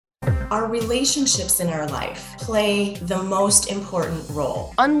Our relationships in our life play the most important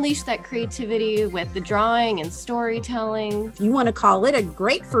role. Unleash that creativity with the drawing and storytelling. If you want to call it a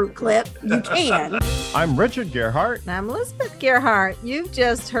grapefruit clip, you can. I'm Richard Gerhart. And I'm Elizabeth Gerhart. You've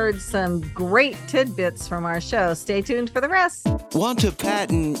just heard some great tidbits from our show. Stay tuned for the rest. Want to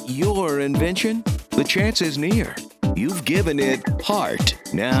patent your invention? The chance is near. You've given it heart.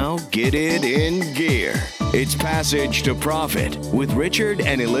 Now get it in gear. It's Passage to Profit with Richard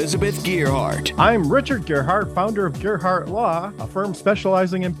and Elizabeth Gerhart. I'm Richard Gerhart, founder of Gerhart Law, a firm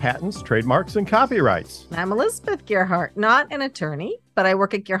specializing in patents, trademarks, and copyrights. I'm Elizabeth Gerhart, not an attorney, but I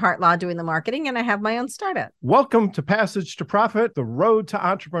work at Gerhart Law doing the marketing, and I have my own startup. Welcome to Passage to Profit, the road to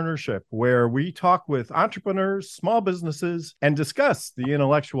entrepreneurship, where we talk with entrepreneurs, small businesses, and discuss the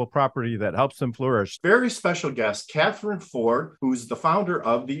intellectual property that helps them flourish. Very special guest, Catherine Ford, who's the founder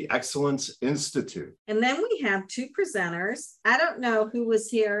of the Excellence Institute. And then we have two presenters. I don't know who was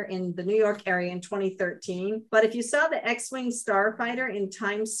here in the New York area in 2013, but if you saw the X-Wing Starfighter in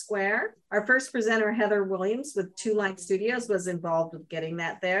Times Square, our first presenter, Heather Williams with Two Line Studios, was involved with getting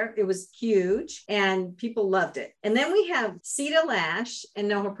that there. It was huge and people loved it. And then we have Sita Lash, and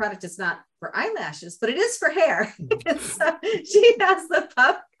no, her product is not for eyelashes, but it is for hair. So she has the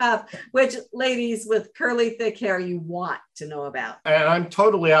Puff Cuff, which ladies with curly, thick hair, you want to know about. And I'm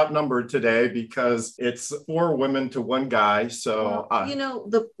totally outnumbered today because it's 4 women to 1 guy. So, well,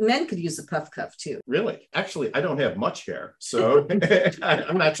 the men could use a Puff Cuff too. Really? Actually, I don't have much hair, so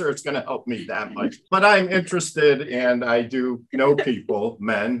I'm not sure it's going to help me that much. But I'm interested, and I do know people,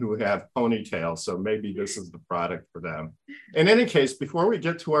 men who have ponytails, so maybe this is the product for them. In any case, before we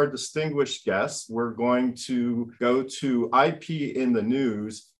get to our distinguished guests, we're going to go to IP in the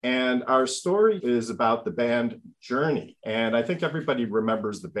news. And our story is about the band Journey. And I think everybody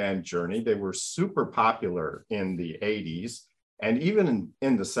remembers the band Journey. They were super popular in the 80s. And even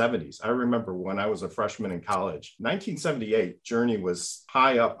in the 70s, I remember when I was a freshman in college, 1978, Journey was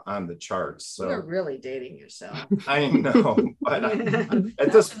high up on the charts. So you're really dating yourself. I know, but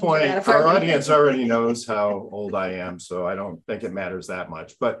at this point, our audience already knows how old I am, so I don't think it matters that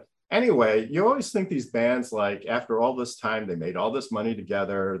much. But anyway, you always think these bands, like after all this time, they made all this money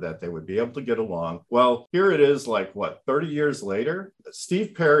together, that they would be able to get along. Well, here it is, 30 years later,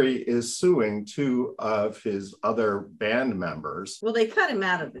 Steve Perry is suing 2 of his other band members. Well, they cut him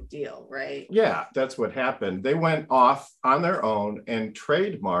out of the deal, right? Yeah, that's what happened. They went off on their own and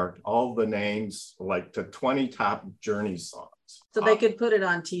trademarked all the names, like the 20 top Journey songs. So they could put it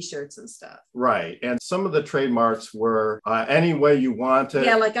on T-shirts and stuff. Right. And some of the trademarks were any way you want it.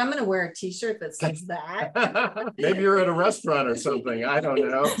 Yeah, like I'm going to wear a T-shirt that says that. Maybe you're at a restaurant or something. I don't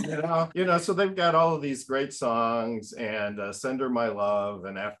know. So they've got all of these great songs, and Send Her My Love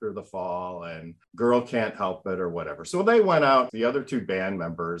and After the Fall and Girl Can't Help It or whatever. So they went out, the other 2 band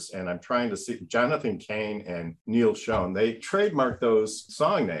members, and I'm trying to see, Jonathan Cain and Neil Schon, they trademarked those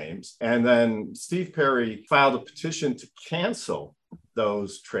song names. And then Steve Perry filed a petition to cancel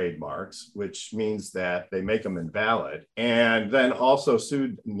those trademarks, which means that they make them invalid, and then also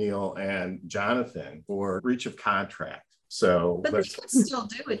sued Neil and Jonathan for breach of contract. So, but they can still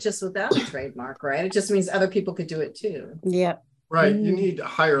do it just without a trademark, right? It just means other people could do it too. Yep. Right. You need a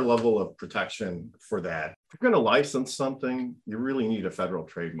higher level of protection for that. If you're going to license something, you really need a federal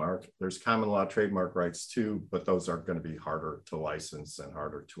trademark. There's common law trademark rights too, but those are going to be harder to license and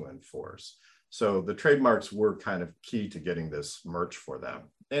harder to enforce. So the trademarks were kind of key to getting this merch for them.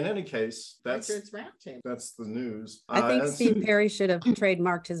 In any case, that's the news. I think Steve Perry should have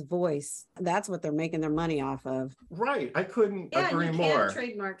trademarked his voice. That's what they're making their money off of. Right. I couldn't agree more. Yeah,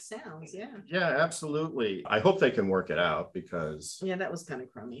 trademark sounds. Yeah. Yeah, absolutely. I hope they can work it out because. Yeah, that was kind of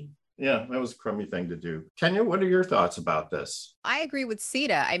crummy. Yeah, that was a crummy thing to do. Kenya, what are your thoughts about this? I agree with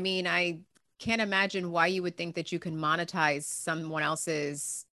Sita. I mean, I can't imagine why you would think that you can monetize someone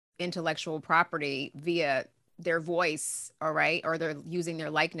else's intellectual property via their voice, all right, or they're using their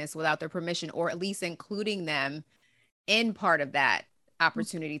likeness without their permission, or at least including them in part of that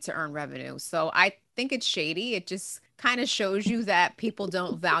opportunity to earn revenue. So I think it's shady. It just kind of shows you that people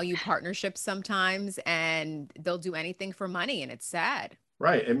don't value partnerships sometimes, and they'll do anything for money, and it's sad.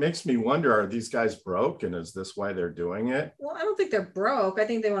 Right. It makes me wonder, are these guys broke, and is this why they're doing it? Well, I don't think they're broke. I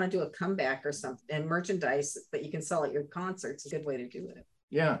think they want to do a comeback or something, and merchandise that you can sell at your concerts is a good way to do it.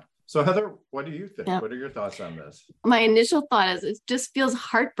 Yeah. So Heather, what do you think? Yeah. What are your thoughts on this? My initial thought is it just feels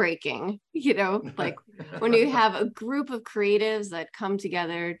heartbreaking, like when you have a group of creatives that come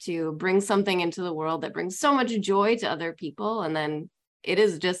together to bring something into the world that brings so much joy to other people, and then it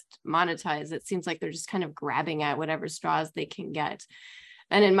is just monetized. It seems like they're just kind of grabbing at whatever straws they can get.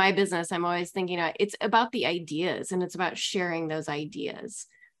 And in my business, I'm always thinking it's about the ideas, and it's about sharing those ideas.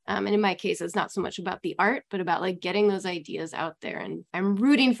 And in my case, it's not so much about the art, but about like getting those ideas out there. And I'm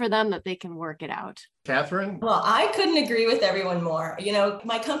rooting for them that they can work it out. Catherine? Well, I couldn't agree with everyone more. You know,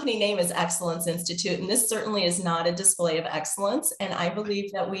 my company name is Excellence Institute, and this certainly is not a display of excellence. And I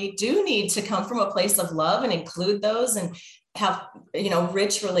believe that we do need to come from a place of love and include those and have, you know,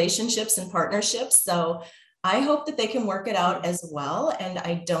 rich relationships and partnerships. So I hope that they can work it out as well. And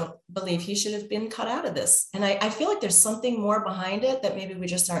I don't believe he should have been cut out of this. And I feel like there's something more behind it that maybe we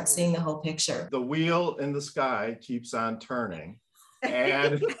just aren't seeing the whole picture. The wheel in the sky keeps on turning.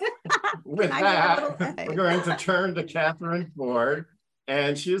 And with that, we're going to turn to Catherine Ford.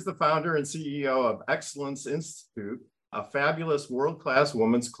 And she is the founder and CEO of Excellence Institute, a fabulous world-class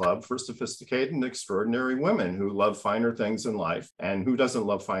women's club for sophisticated and extraordinary women who love finer things in life. And who doesn't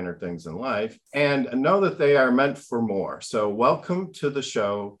love finer things in life? And know that they are meant for more. So welcome to the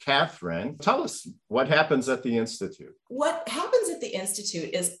show, Catherine. Tell us what happens at the Institute. What happens at the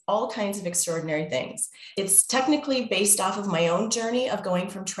Institute is all kinds of extraordinary things. It's technically based off of my own journey of going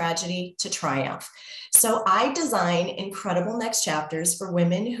from tragedy to triumph. So I design incredible next chapters for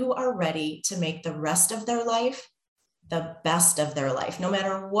women who are ready to make the rest of their life the best of their life. No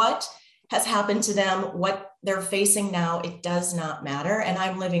matter what has happened to them, what they're facing now, it does not matter. And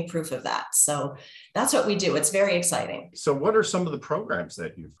I'm living proof of that. So that's what we do. It's very exciting. So what are some of the programs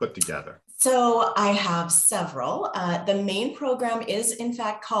that you've put together? So I have several. The main program is in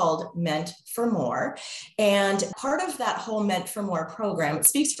fact called Meant for More. And part of that whole Meant for More program, it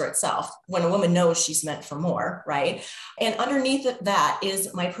speaks for itself when a woman knows she's meant for more, right? And underneath that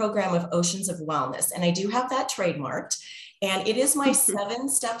is my program of Oceans of Wellness. And I do have that trademarked. And it is my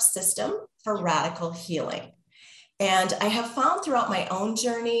 7-step system for radical healing. And I have found throughout my own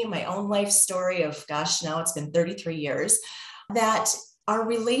journey, my own life story of, gosh, now it's been 33 years, that our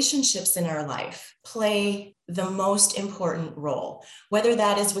relationships in our life play the most important role, whether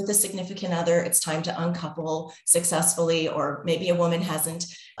that is with a significant other, it's time to uncouple successfully, or maybe a woman hasn't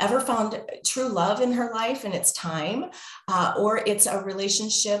ever found true love in her life and it's time, or it's a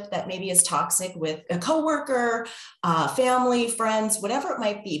relationship that maybe is toxic with a coworker, family, friends, whatever it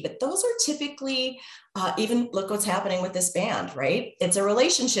might be. But those are typically, even look what's happening with this band, right? It's a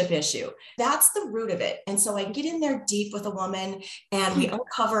relationship issue. That's the root of it. And so I get in there deep with a woman and we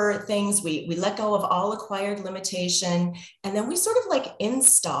uncover things, we let go of all acquired limitation, and then we sort of like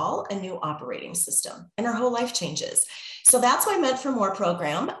install a new operating system and our whole life changes. So that's my Meant for More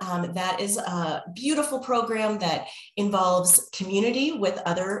program. That is a beautiful program that involves community with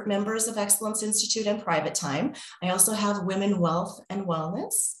other members of Excellence Institute and private time. I also have Women, Wealth, and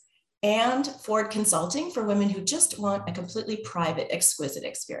Wellness, and Ford Consulting for women who just want a completely private, exquisite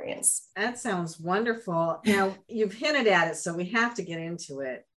experience. That sounds wonderful. Now, you've hinted at it, so we have to get into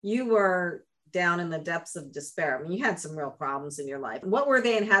it. You were down in the depths of despair. I mean, you had some real problems in your life. What were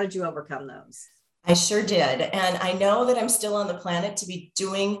they and how did you overcome those? I sure did. And I know that I'm still on the planet to be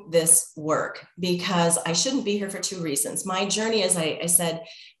doing this work because I shouldn't be here for 2 reasons. My journey, as I said,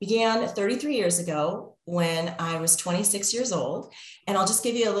 began 33 years ago when I was 26 years old. And I'll just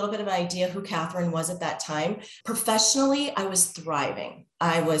give you a little bit of an idea who Catherine was at that time. Professionally, I was thriving.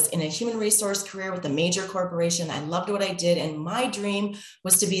 I was in a human resource career with a major corporation. I loved what I did. And my dream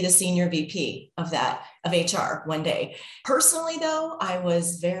was to be the senior VP of HR one day. Personally, though, I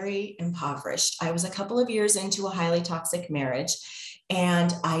was very impoverished. I was a couple of years into a highly toxic marriage,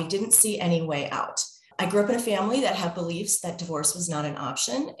 and I didn't see any way out. I grew up in a family that had beliefs that divorce was not an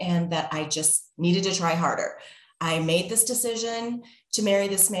option and that I just needed to try harder. I made this decision to marry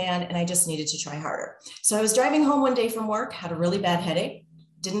this man and I just needed to try harder. So I was driving home one day from work, had a really bad headache,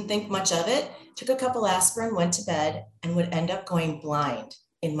 didn't think much of it, took a couple aspirin, went to bed, and would end up going blind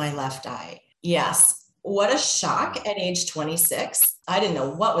in my left eye. Yes. What a shock at age 26. I didn't know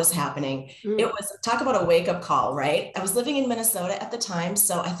what was happening. It was, talk about a wake-up call, right? I was living in Minnesota at the time,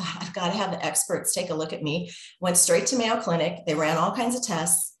 so I thought I've got to have the experts take a look at me. Went straight to Mayo Clinic. They ran all kinds of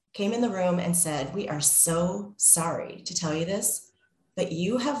tests, came in the room and said, "We are so sorry to tell you this, but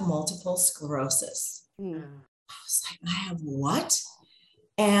you have multiple sclerosis." I was like, "I have what?"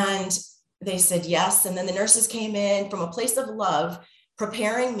 And they said yes. And then the nurses came in from a place of love,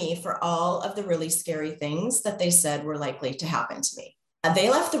 preparing me for all of the really scary things that they said were likely to happen to me. And they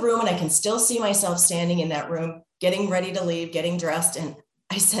left the room and I can still see myself standing in that room, getting ready to leave, getting dressed. And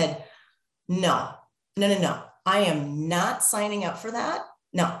I said, no. I am not signing up for that.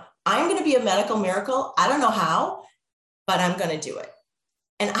 No, I'm going to be a medical miracle. I don't know how, but I'm going to do it.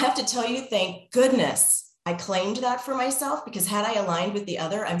 And I have to tell you, thank goodness I claimed that for myself, because had I aligned with the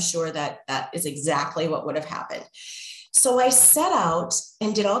other, I'm sure that that is exactly what would have happened. So I set out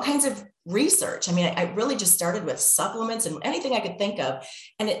and did all kinds of research. I mean, I really just started with supplements and anything I could think of.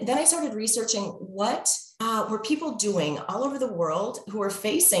 And then I started researching what were people doing all over the world who were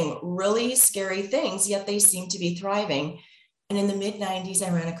facing really scary things, yet they seem to be thriving. And in the mid-90s, I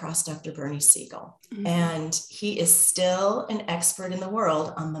ran across Dr. Bernie Siegel, and he is still an expert in the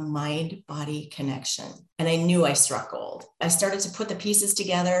world on the mind-body connection. And I knew I struck gold. I started to put the pieces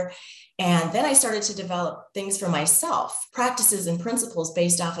together, and then I started to develop things for myself, practices and principles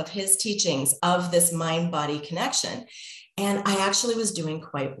based off of his teachings of this mind-body connection. And I actually was doing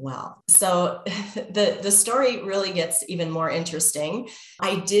quite well. So the story really gets even more interesting.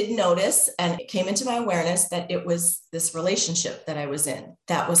 I did notice, and it came into my awareness, that it was this relationship that I was in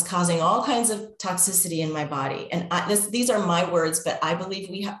that was causing all kinds of toxicity in my body. And these are my words, but I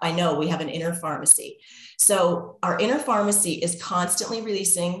believe I know we have an inner pharmacy. So our inner pharmacy is constantly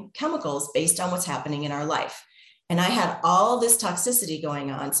releasing chemicals based on what's happening in our life. And I had all this toxicity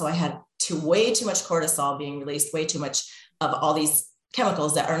going on. So I had way too much cortisol being released, way too much of all these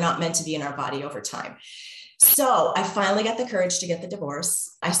chemicals that are not meant to be in our body over time. So I finally got the courage to get the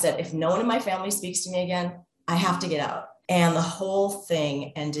divorce. I said, if no one in my family speaks to me again, I have to get out. And the whole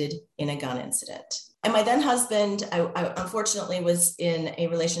thing ended in a gun incident. And my then husband, I unfortunately was in a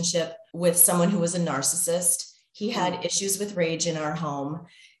relationship with someone who was a narcissist. He had issues with rage in our home,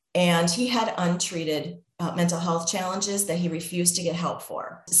 and he had untreated mental health challenges that he refused to get help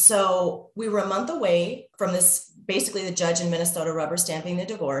for. So we were a month away from this, basically the judge in Minnesota rubber stamping the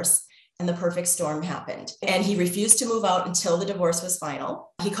divorce, and the perfect storm happened. And he refused to move out until the divorce was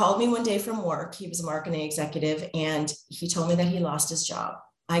final. He called me one day from work. He was a marketing executive, and he told me that he lost his job.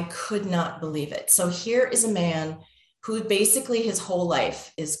 I could not believe it. So here is a man who basically his whole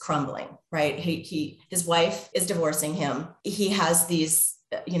life is crumbling, right? His wife is divorcing him. He has these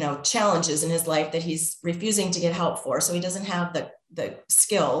challenges in his life that he's refusing to get help for. So he doesn't have the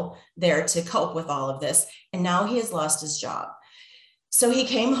skill there to cope with all of this. And now he has lost his job. So he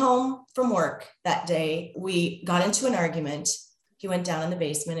came home from work that day. We got into an argument. He went down in the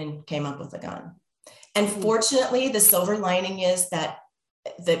basement and came up with a gun. And fortunately, the silver lining is that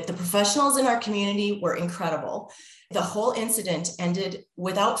the professionals in our community were incredible. The whole incident ended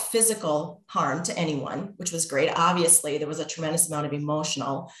without physical harm to anyone, which was great. Obviously, there was a tremendous amount of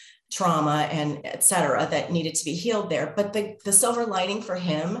emotional trauma and et cetera that needed to be healed there. But the silver lining for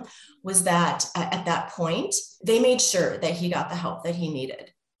him was that at that point, they made sure that he got the help that he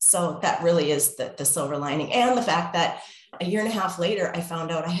needed. So that really is the silver lining. And the fact that a year and a half later, I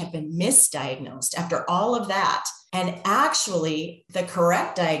found out I had been misdiagnosed after all of that. And actually, the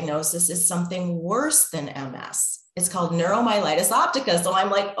correct diagnosis is something worse than MS. It's called neuromyelitis optica. So I'm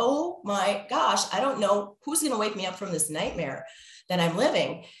like, oh my gosh, I don't know who's going to wake me up from this nightmare that I'm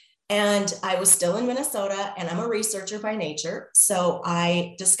living. And I was still in Minnesota, and I'm a researcher by nature. So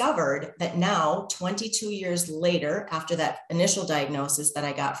I discovered that now, 22 years later, after that initial diagnosis that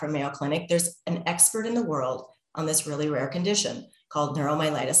I got from Mayo Clinic, there's an expert in the world on this really rare condition called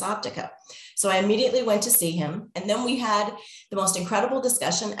neuromyelitis optica. So I immediately went to see him. And then we had the most incredible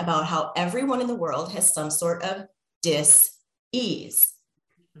discussion about how everyone in the world has some sort of dis-ease.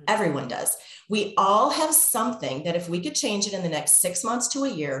 Everyone does. We all have something that if we could change it in the next 6 months to a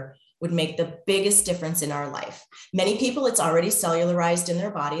year, would make the biggest difference in our life. Many people, it's already cellularized in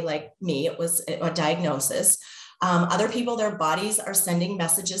their body, like me, it was a diagnosis. Other people, their bodies are sending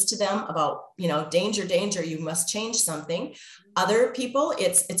messages to them about, danger, danger, you must change something. Other people,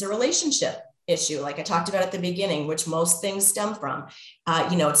 it's a relationship issue, like I talked about at the beginning, which most things stem from.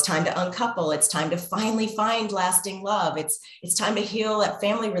 It's time to uncouple. It's time to finally find lasting love. It's time to heal that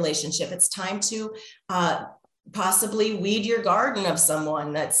family relationship. It's time to possibly weed your garden of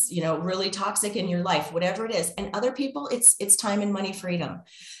someone that's, really toxic in your life, whatever it is. And other people, it's time and money freedom.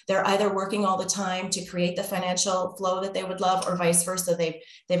 They're either working all the time to create the financial flow that they would love, or vice versa.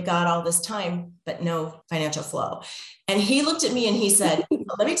 They've got all this time, but no financial flow. And he looked at me and he said,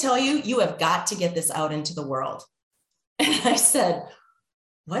 let me tell you, you have got to get this out into the world. And I said,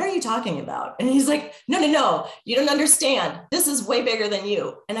 what are you talking about? And he's like, no, you don't understand. This is way bigger than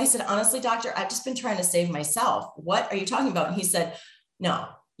you. And I said, honestly, doctor, I've just been trying to save myself. What are you talking about? And he said, no,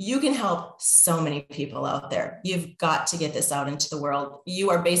 you can help so many people out there. You've got to get this out into the world. You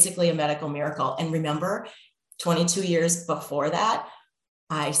are basically a medical miracle. And remember, 22 years before that,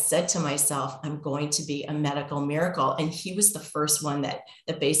 I said to myself, I'm going to be a medical miracle. And he was the first one that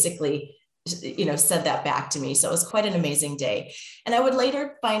basically said that back to me. So it was quite an amazing day. And I would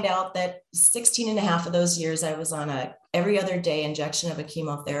later find out that 16 and a half of those years, I was on a every other day injection of a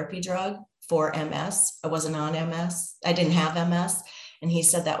chemotherapy drug for MS. I wasn't on MS. I didn't have MS. And he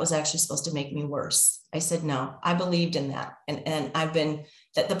said that was actually supposed to make me worse. I said, no, I believed in that. And I've been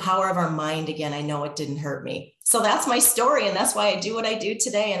that the power of our mind, again, I know it didn't hurt me. So that's my story. And that's why I do what I do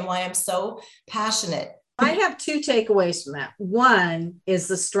today and why I'm so passionate. I have two takeaways from that. One is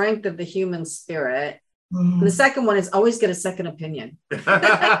the strength of the human spirit. And the second one is always get a second opinion.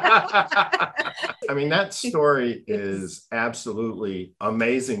 I mean, that story is absolutely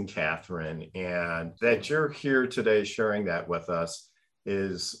amazing, Catherine. And that you're here today sharing that with us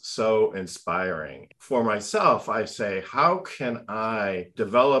is so inspiring. For myself, I say, how can I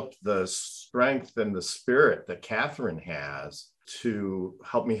develop the strength and the spirit that Catherine has to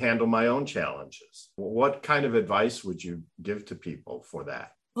help me handle my own challenges? What kind of advice would you give to people for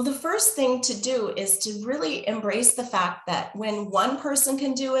that? Well, the first thing to do is to really embrace the fact that when one person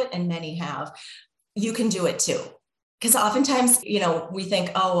can do it, and many have, you can do it too. Because oftentimes, we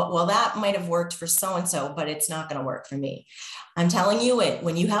think, oh, well, that might have worked for so-and-so, but it's not going to work for me. I'm telling you,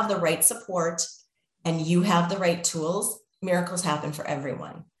 when you have the right support and you have the right tools, miracles happen for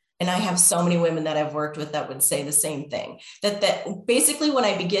everyone. And I have so many women that I've worked with that would say the same thing, that basically when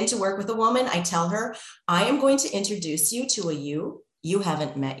I begin to work with a woman, I tell her, I am going to introduce you to a you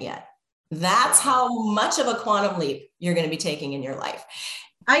haven't met yet. That's how much of a quantum leap you're going to be taking in your life.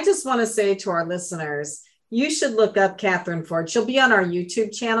 I just want to say to our listeners, you should look up Catherine Ford. She'll be on our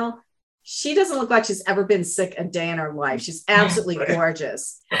YouTube channel. She doesn't look like she's ever been sick a day in her life. She's absolutely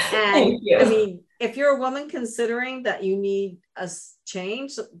gorgeous. And I mean, if you're a woman considering that you need a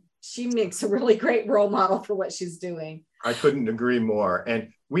change, she makes a really great role model for what she's doing. I couldn't agree more. And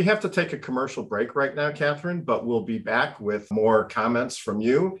we have to take a commercial break right now, Catherine, but we'll be back with more comments from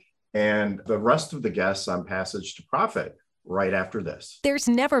you and the rest of the guests on Passage to Profit right after this. There's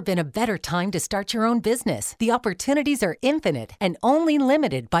never been a better time to start your own business. The opportunities are infinite and only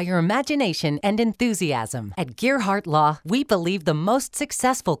limited by your imagination and enthusiasm. At Gearhart Law, we believe the most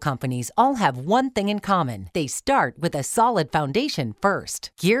successful companies all have one thing in common. They start with a solid foundation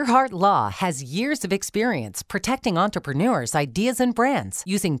first. Gearhart Law has years of experience protecting entrepreneurs' ideas and brands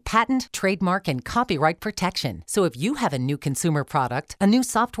using patent, trademark, and copyright protection. So if you have a new consumer product, a new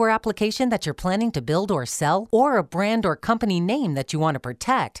software application that you're planning to build or sell, or a brand or company name that you want to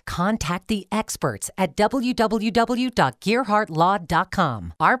protect, contact the experts at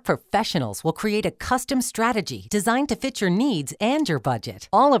www.gearhartlaw.com. Our professionals will create a custom strategy designed to fit your needs and your budget.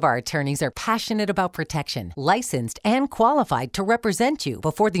 All of our attorneys are passionate about protection, licensed and qualified to represent you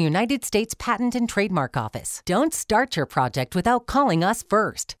before the United States Patent and Trademark Office. Don't start your project without calling us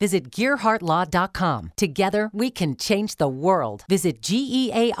first. Visit gearhartlaw.com. Together, we can change the world. Visit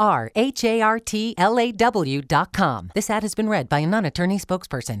GEARHARTLAW.com. This ad has been read by a non-attorney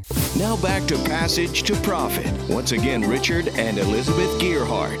spokesperson. Now back to Passage to Profit. Once again, Richard and Elizabeth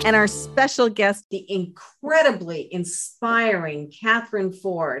Gearhart. And our special guest, the incredibly inspiring Catherine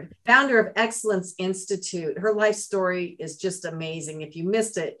Ford, founder of Excellence Institute. Her life story is just amazing. If you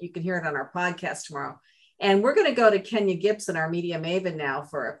missed it, you can hear it on our podcast tomorrow. And we're going to go to Kenya Gibson, our media maven now,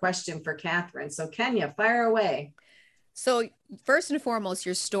 for a question for Catherine. So Kenya, fire away. So first and foremost,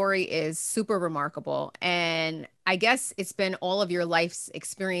 your story is super remarkable. And I guess it's been all of your life's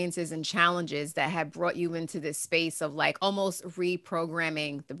experiences and challenges that have brought you into this space of like almost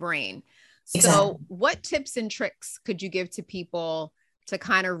reprogramming the brain. Exactly. So what tips and tricks could you give to people to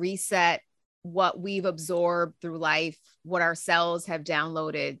kind of reset what we've absorbed through life, what our cells have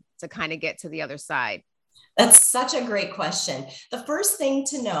downloaded to kind of get to the other side? That's such a great question. The first thing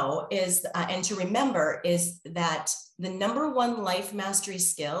to know is, and to remember, is that the number one life mastery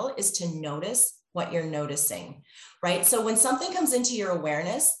skill is to notice what you're noticing, right? So when something comes into your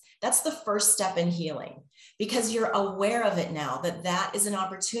awareness, that's the first step in healing, because you're aware of it now, that is an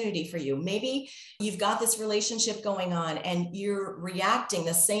opportunity for you. Maybe you've got this relationship going on and you're reacting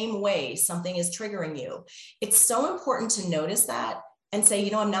the same way something is triggering you. It's so important to notice that and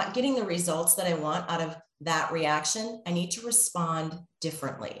say, I'm not getting the results that I want out of that reaction. I need to respond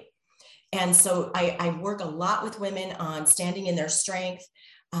differently. And so I work a lot with women on standing in their strength,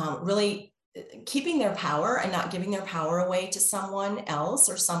 really keeping their power and not giving their power away to someone else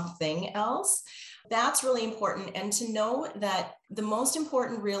or something else. That's really important. And to know that the most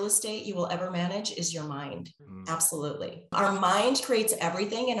important real estate you will ever manage is your mind. Absolutely. Our mind creates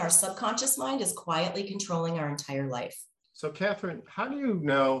everything, and our subconscious mind is quietly controlling our entire life. So, Catherine, how do you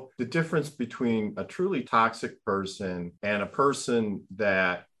know the difference between a truly toxic person and a person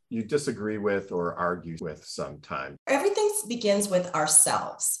that you disagree with or argue with sometimes? Everything begins with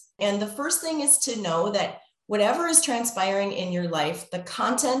ourselves. And the first thing is to know that whatever is transpiring in your life, the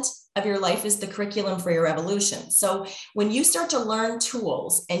content of your life is the curriculum for your evolution. So when you start to learn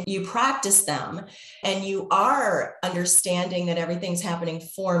tools and you practice them and you are understanding that everything's happening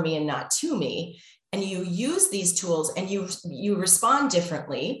for me and not to me, and you use these tools and you respond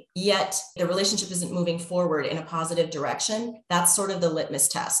differently, yet the relationship isn't moving forward in a positive direction, that's sort of the litmus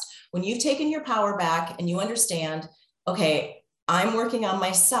test. When you've taken your power back and you understand, okay, I'm working on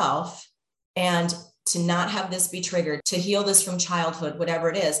myself, and to not have this be triggered, to heal this from childhood, whatever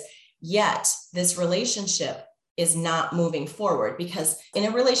it is, yet this relationship is not moving forward, because in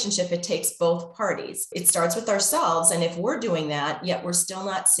a relationship, it takes both parties. It starts with ourselves. And if we're doing that, yet we're still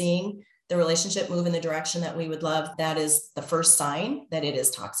not seeing the relationship move in the direction that we would love, that is the first sign that it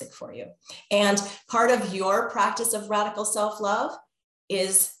is toxic for you. And part of your practice of radical self-love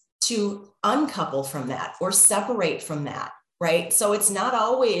is to uncouple from that or separate from that, right? So it's not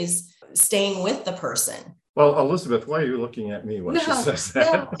always staying with the person. Well, Elizabeth, why are you looking at me when she says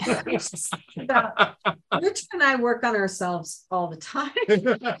that? Richard and I work on ourselves all the time.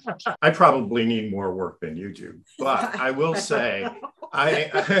 I probably need more work than you do, but I will say,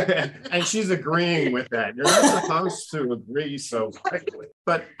 and she's agreeing with that. You're not supposed to agree so quickly.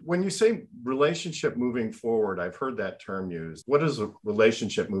 But when you say relationship moving forward, I've heard that term used. What does a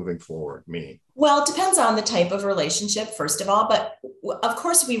relationship moving forward mean? Well, it depends on the type of relationship, first of all, but of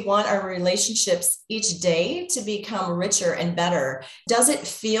course we want our relationships each day to become richer and better. Does it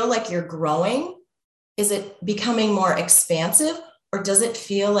feel like you're growing? Is it becoming more expansive, or does it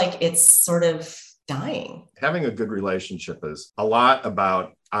feel like it's sort of dying? Having a good relationship is a lot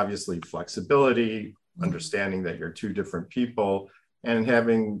about, obviously, flexibility, understanding that you're two different people, and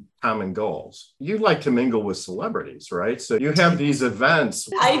having common goals. You like to mingle with celebrities, right? So you have these events.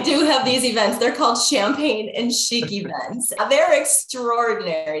 I do have these events. They're called champagne and chic events. They're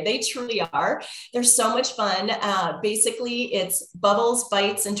extraordinary. They truly are. They're so much fun. Basically, it's bubbles,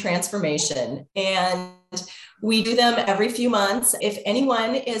 bites, and transformation. And we do them every few months. If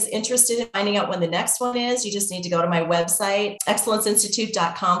anyone is interested in finding out when the next one is, you just need to go to my website,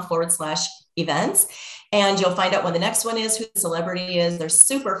 excellenceinstitute.com/events. And you'll find out when the next one is, who the celebrity is. They're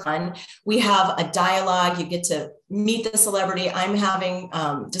super fun. We have a dialogue. You get to meet the celebrity. I'm having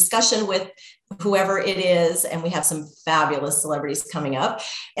discussion with whoever it is. And we have some fabulous celebrities coming up.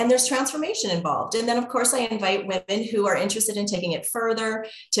 And there's transformation involved. And then, of course, I invite women who are interested in taking it further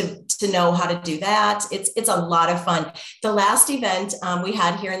to know how to do that. It's a lot of fun. The last event we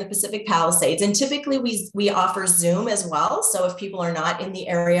had here in the Pacific Palisades, and typically we offer Zoom as well. So if people are not in the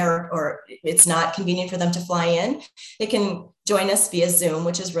area or it's not convenient for them to fly in, they can join us via Zoom,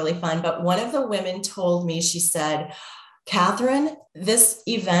 which is really fun. But one of the women told me, she said, Catherine, this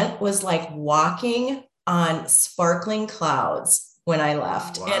event was like walking on sparkling clouds when I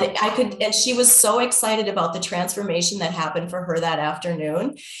left. Wow. And she was so excited about the transformation that happened for her that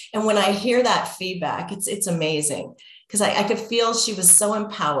afternoon. And when I hear that feedback, it's amazing, because I could feel she was so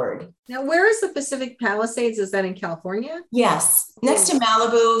empowered. Now, where is the Pacific Palisades? Is that in California? Yes, next to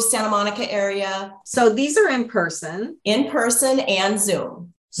Malibu, Santa Monica area. So these are in person? In person and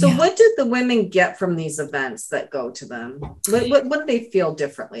Zoom. So what did the women get from these events that go to them? What do they feel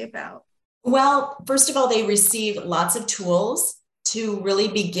differently about? Well, first of all, they receive lots of tools to really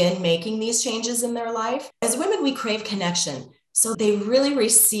begin making these changes in their life. As women, we crave connection. So they really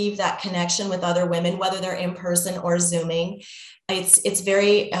receive that connection with other women, whether they're in person or Zooming. It's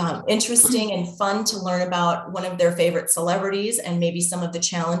very interesting and fun to learn about one of their favorite celebrities and maybe some of the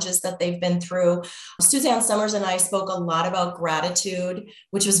challenges that they've been through. Suzanne Summers and I spoke a lot about gratitude,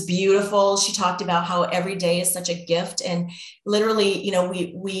 which was beautiful. She talked about how every day is such a gift. And literally,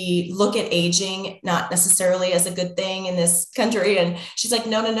 we look at aging not necessarily as a good thing in this country. And she's like,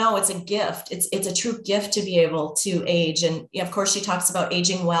 no, it's a gift. It's a true gift to be able to age. And of course, she talks about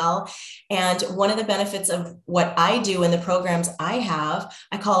aging well. And one of the benefits of what I do in the programs I have,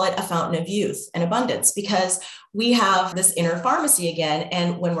 I call it a fountain of youth and abundance, because we have this inner pharmacy again.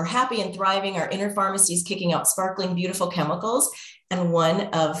 And when we're happy and thriving, our inner pharmacy is kicking out sparkling, beautiful chemicals. And one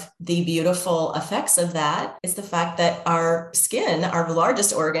of the beautiful effects of that is the fact that our skin, our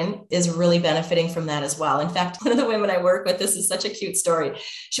largest organ, is really benefiting from that as well. In fact, one of the women I work with, this is such a cute story.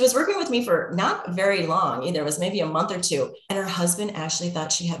 She was working with me for not very long either. It was maybe a month or two. And her husband actually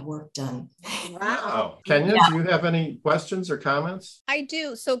thought she had work done. Wow. Kenya, do you have any questions or comments? I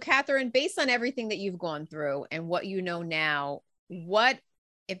do. So Catherine, based on everything that you've gone through and what you know now, what,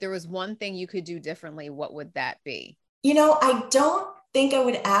 if there was one thing you could do differently, what would that be? I don't think I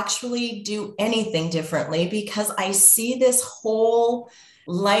would actually do anything differently, because I see this whole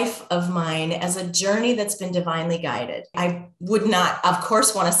life of mine as a journey that's been divinely guided. I would not, of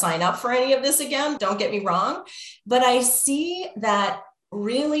course, want to sign up for any of this again. Don't get me wrong. But I see that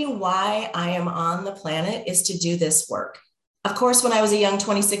really why I am on the planet is to do this work. Of course, when I was a young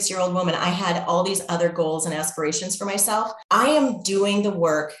 26-year-old woman, I had all these other goals and aspirations for myself. I am doing the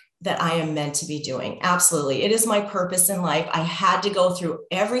work that I am meant to be doing. Absolutely. It is my purpose in life. I had to go through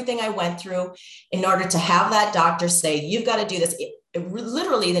everything I went through in order to have that doctor say, you've got to do this.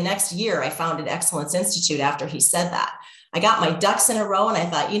 Literally the next year, I founded Excellence Institute after he said that. I got my ducks in a row and I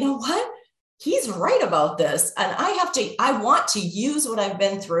thought, you know what? He's right about this. And I want to use what I've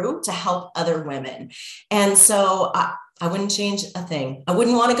been through to help other women. And so I wouldn't change a thing. I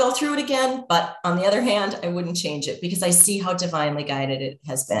wouldn't want to go through it again, but on the other hand, I wouldn't change it because I see how divinely guided it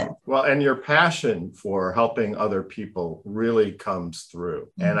has been. Well, and your passion for helping other people really comes through.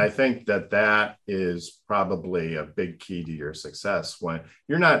 Mm-hmm. And I think that is probably a big key to your success when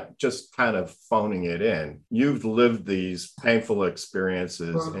you're not just kind of phoning it in. You've lived these painful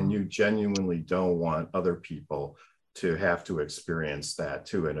experiences and you genuinely don't want other people to have to experience that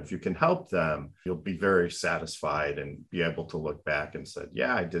too. And if you can help them, you'll be very satisfied and be able to look back and say,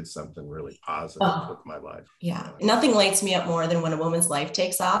 yeah, I did something really positive with my life. Yeah. Nothing lights me up more than when a woman's life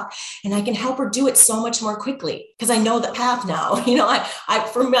takes off and I can help her do it so much more quickly because I know the path now. You know, I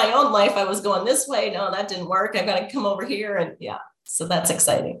for my own life, I was going this way. No, that didn't work. I've got to come over here. And yeah, so that's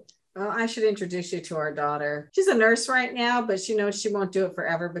exciting. Well, I should introduce you to our daughter. She's a nurse right now, but she knows she won't do it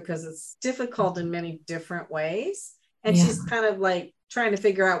forever because it's difficult in many different ways. And she's kind of like trying to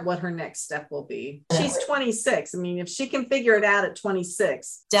figure out what her next step will be. She's 26. I mean, if she can figure it out at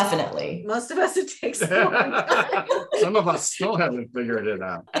 26. Definitely. Most of us, it takes a long time. Some of us still haven't figured it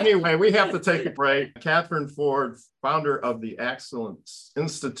out. Anyway, we have to take a break. Catherine Ford, founder of the Excellence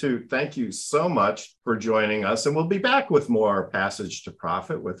Institute, thank you so much for joining us. And we'll be back with more Passage to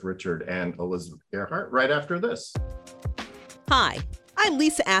Profit with Richard and Elizabeth Gearhart right after this. Hi, I'm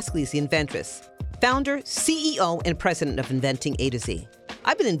Lisa Askley, the inventress, founder, CEO, and president of Inventing A to Z.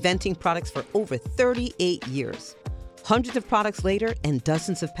 I've been inventing products for over 38 years. Hundreds of products later and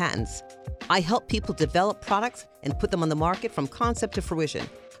dozens of patents. I help people develop products and put them on the market from concept to fruition.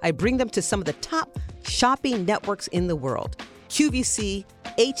 I bring them to some of the top shopping networks in the world: QVC,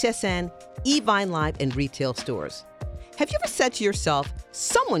 HSN, eVine Live, and retail stores. Have you ever said to yourself,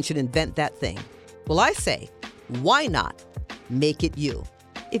 someone should invent that thing? Well, I say, why not? Make it you.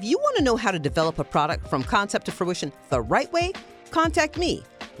 If you want to know how to develop a product from concept to fruition the right way, contact me,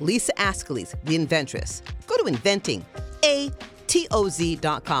 Lisa Askeles, the inventress. Go to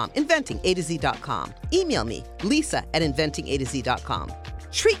inventingatoz.com, inventingatoz.com. Email me, lisa@inventingatoz.com.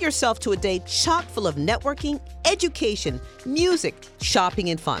 Treat yourself to a day chock full of networking, education, music,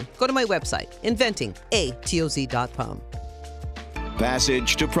 shopping, and fun. Go to my website, inventingatoz.com.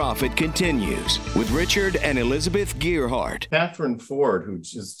 Passage to Profit continues with Richard and Elizabeth Gearhart. Catherine Ford,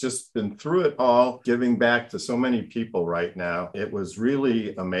 who's just been through it all, giving back to so many people right now. It was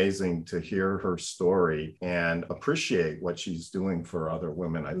really amazing to hear her story and appreciate what she's doing for other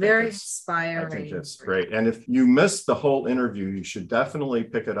women. Very inspiring. I think it's great. And if you missed the whole interview, you should definitely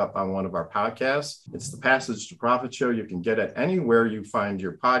pick it up on one of our podcasts. It's the Passage to Profit Show. You can get it anywhere you find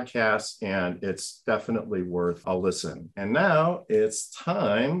your podcasts, and it's definitely worth a listen. And now it's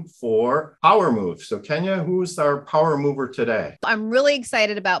time for Power Move. So Kenya, who's our Power Mover today? I'm really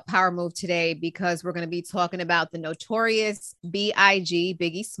excited about Power Move today because we're going to be talking about the notorious B.I.G.,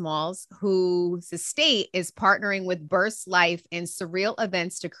 Biggie Smalls, whose estate is partnering with Burst Life and Surreal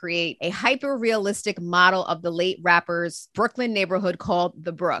Events to create a hyper-realistic model of the late rapper's Brooklyn neighborhood called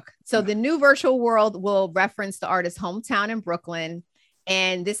The Brook. So the new virtual world will reference the artist's hometown in Brooklyn.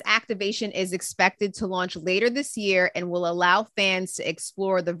 And this activation is expected to launch later this year and will allow fans to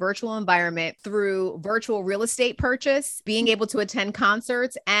explore the virtual environment through virtual real estate purchase, being able to attend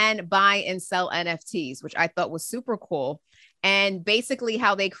concerts, and buy and sell NFTs, which I thought was super cool. And basically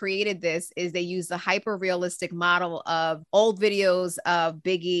how they created this is they used a hyper realistic model of old videos of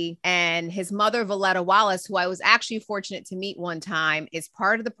Biggie, and his mother, Valletta Wallace, who I was actually fortunate to meet one time, is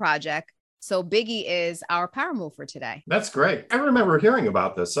part of the project. So Biggie is our Power Move for today. That's great. I remember hearing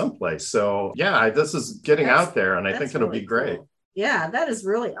about this someplace. So yeah, this is getting out there, and I think it'll be great. Cool. Yeah, that is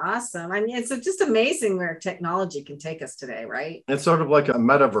really awesome. I mean, it's just amazing where technology can take us today, right? It's sort of like a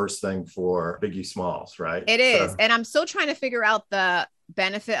metaverse thing for Biggie Smalls, right? It is. And I'm still trying to figure out the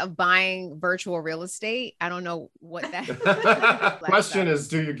benefit of buying virtual real estate. I don't know what that question is.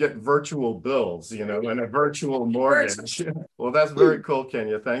 Do you get virtual bills, and a virtual mortgage? Well, that's very cool,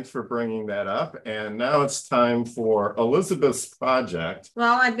 Kenya. Thanks for bringing that up. And now it's time for Elizabeth's project.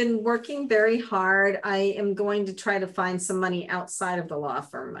 Well, I've been working very hard. I am going to try to find some money outside of the law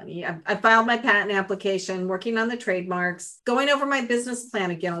firm money. I filed my patent application, working on the trademarks, going over my business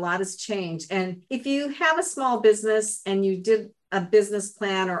plan again. A lot has changed. And if you have a small business and you did a business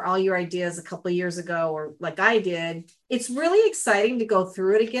plan or all your ideas a couple of years ago, or like I did, it's really exciting to go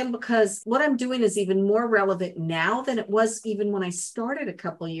through it again, because what I'm doing is even more relevant now than it was even when I started a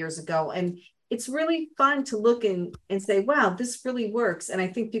couple of years ago. And it's really fun to look and say, wow, this really works. And I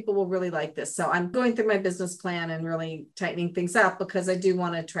think people will really like this. So I'm going through my business plan and really tightening things up, because I do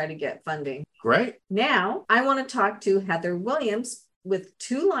want to try to get funding. Great. Now I want to talk to Heather Williams with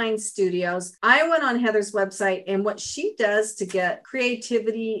Two Line Studios. I went on Heather's website, and what she does to get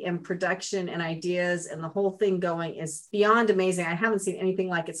creativity and production and ideas and the whole thing going is beyond amazing. I haven't seen anything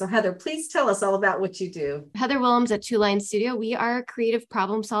like it. So Heather, please tell us all about what you do. Heather Williams at Two Line Studio. We are a creative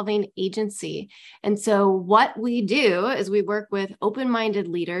problem solving agency. And so what we do is we work with open-minded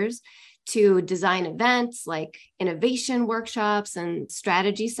leaders to design events like innovation workshops and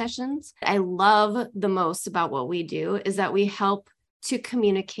strategy sessions. I love the most about what we do is that we help to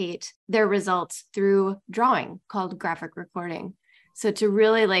communicate their results through drawing called graphic recording. So to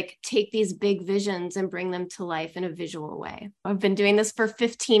really like take these big visions and bring them to life in a visual way. I've been doing this for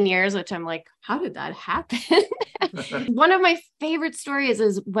 15 years, which I'm like, how did that happen? One of my favorite stories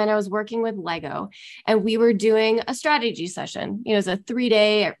is when I was working with Lego and we were doing a strategy session. You know, it's a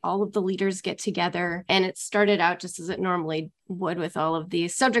 3-day, all of the leaders get together, and it started out just as it normally would with all of the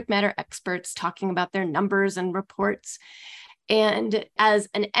subject matter experts talking about their numbers and reports. And as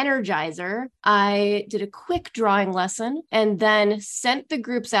an energizer, I did a quick drawing lesson and then sent the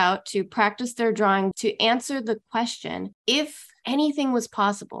groups out to practice their drawing to answer the question, if anything was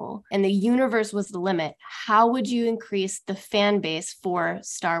possible and the universe was the limit, how would you increase the fan base for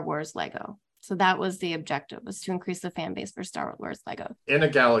Star Wars Lego? So that was the objective, was to increase the fan base for Star Wars Lego. In a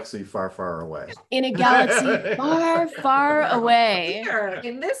galaxy far, far away. In a galaxy far, far away. Here,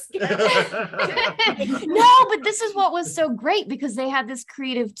 in this No, but this is what was so great, because they had this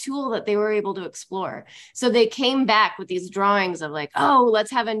creative tool that they were able to explore. So they came back with these drawings of like, oh,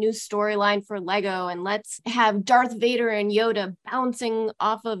 let's have a new storyline for Lego, and let's have Darth Vader and Yoda bouncing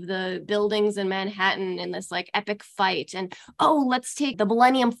off of the buildings in Manhattan in this like epic fight. And oh, let's take the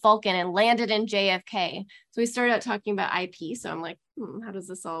Millennium Falcon and land it in JFK. So we started out talking about IP. So I'm like, how does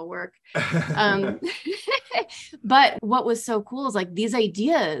this all work? But what was so cool is like these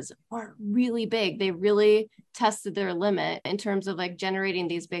ideas are really big. They really tested their limit in terms of like generating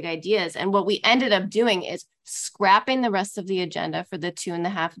these big ideas. And what we ended up doing is scrapping the rest of the agenda for the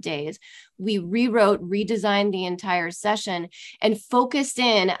 2.5 days. We rewrote, redesigned the entire session and focused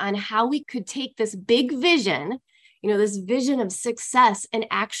in on how we could take this big vision, you know, this vision of success, and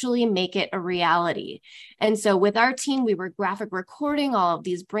actually make it a reality. And so with our team, we were graphic recording all of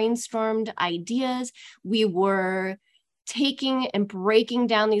these brainstormed ideas. We were taking and breaking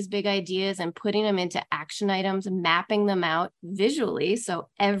down these big ideas and putting them into action items, mapping them out visually so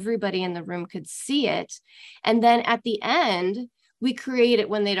everybody in the room could see it. And then at the end, we created,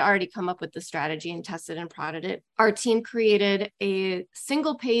 when they'd already come up with the strategy and tested and prodded it, our team created a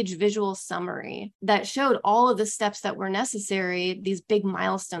single-page visual summary that showed all of the steps that were necessary, these big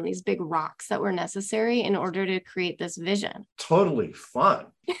milestones, these big rocks that were necessary in order to create this vision. Totally fun.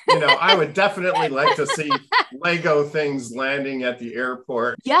 You know, I would definitely like to see Lego things landing at the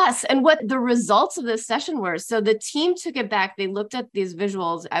airport. Yes. And what the results of this session were. So the team took it back. They looked at these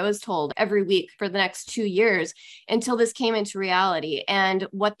visuals, I was told, every week for the next 2 years until this came into reality. And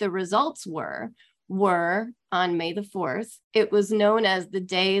what the results were on May the 4th, it was known as the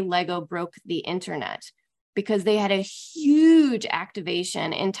day Lego broke the internet, because they had a huge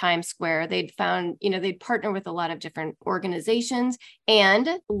activation in Times Square. They'd found, you know, they'd partner with a lot of different organizations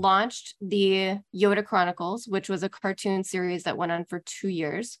and launched the Yoda Chronicles, which was a cartoon series that went on for 2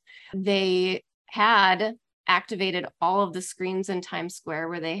 years. They had activated all of the screens in Times Square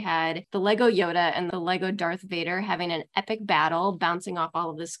where they had the Lego Yoda and the Lego Darth Vader having an epic battle, bouncing off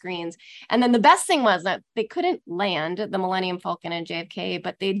all of the screens. And then the best thing was that they couldn't land the Millennium Falcon and JFK,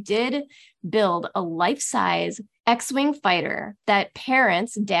 but they did build a life-size X-Wing fighter that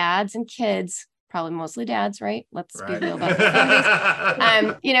parents, dads, and kids, probably mostly dads, right? Let's be real about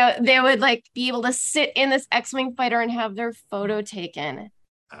this. You know, they would like be able to sit in this X-Wing fighter and have their photo taken.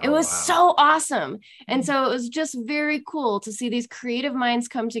 It was so awesome. And so it was just very cool to see these creative minds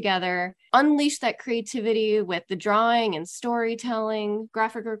come together, unleash that creativity with the drawing and storytelling,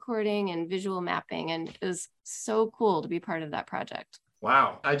 graphic recording, and visual mapping. And it was so cool to be part of that project.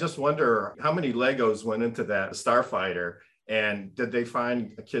 Wow. I just wonder how many Legos went into that starfighter. And did they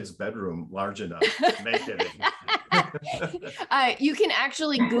find a kid's bedroom large enough to make it in? You can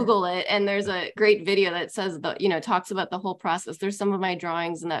actually Google it, and there's a great video that says talks about the whole process. There's some of my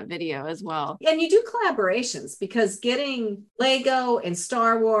drawings in that video as well. And you do collaborations, because getting Lego and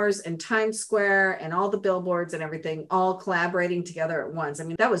Star Wars and Times Square and all the billboards and everything all collaborating together at once. I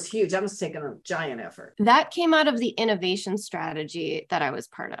mean, that was huge. That was taking a giant effort. That came out of the innovation strategy that I was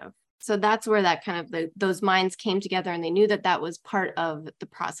part of. So that's where that kind of those minds came together, and they knew that that was part of the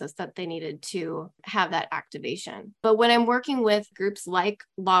process that they needed to have that activation. But when I'm working with groups like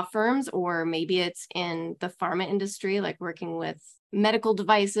law firms, or maybe it's in the pharma industry, like working with medical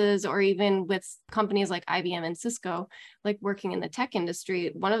devices, or even with companies like IBM and Cisco, like working in the tech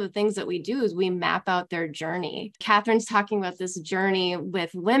industry, one of the things that we do is we map out their journey. Catherine's talking about this journey with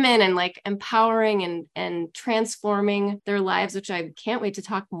women and like empowering and transforming their lives, which I can't wait to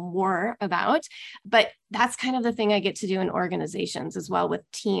talk more about. But that's kind of the thing I get to do in organizations as well, with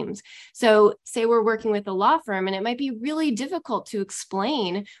teams. So say we're working with a law firm, and it might be really difficult to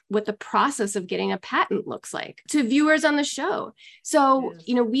explain what the process of getting a patent looks like to viewers on the show. So,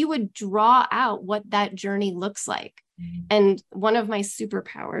 we would draw out what that journey looks like. And one of my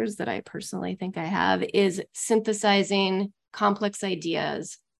superpowers that I personally think I have is synthesizing complex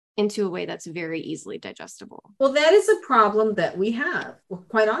ideas into a way that's very easily digestible. Well, that is a problem that we have,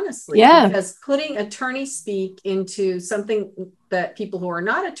 quite honestly. Yeah. Because putting attorney speak into something that people who are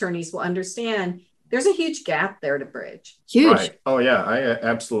not attorneys will understand, there's a huge gap there to bridge. Huge. Right. Oh, yeah, I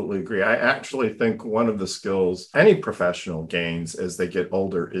absolutely agree. I actually think one of the skills any professional gains as they get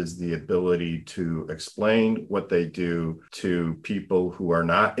older is the ability to explain what they do to people who are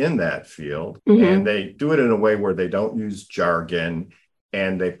not in that field. Mm-hmm. And they do it in a way where they don't use jargon,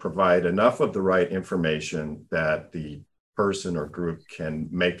 and they provide enough of the right information that the person or group can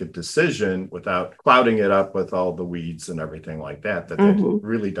make a decision without clouding it up with all the weeds and everything like that they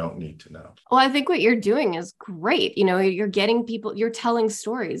really don't need to know. Well, I think what you're doing is great. You're getting people, you're telling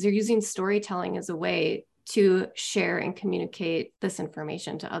stories, you're using storytelling as a way to share and communicate this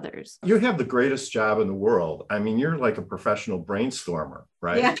information to others. You have the greatest job in the world. I mean, you're like a professional brainstormer,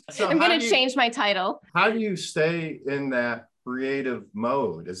 right? Yeah. So I'm going to change my title. How do you stay in that creative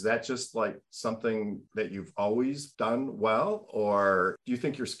mode? Is that just like something that you've always done well, or do you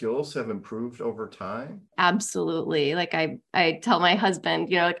think your skills have improved over time? Absolutely. Like I tell my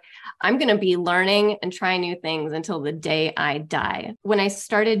husband, I'm going to be learning and trying new things until the day I die. When I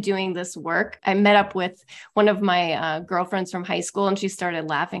started doing this work, I met up with one of my girlfriends from high school, and she started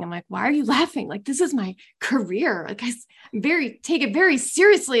laughing. I'm like, why are you laughing? Like, this is my career. Like, I take it very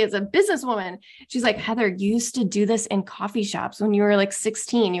seriously as a businesswoman. She's like, Heather, you used to do this in coffee shops when you were like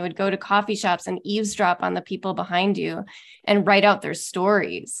 16. You would go to coffee shops and eavesdrop on the people behind you and write out their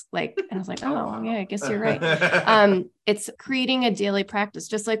stories. And I was like, oh, yeah, I guess you're right. It's creating a daily practice,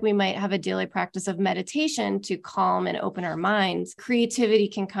 just like we might have a daily practice of meditation to calm and open our minds. Creativity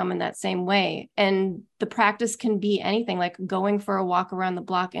can come in that same way. And the practice can be anything, like going for a walk around the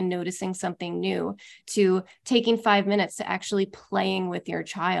block and noticing something new, to taking 5 minutes to actually playing with your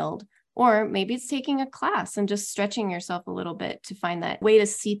child. Or maybe it's taking a class and just stretching yourself a little bit to find that way to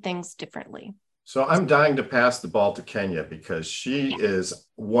see things differently. So I'm dying to pass the ball to Kenya, because she is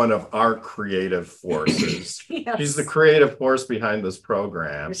one of our creative forces. Yes. She's the creative force behind this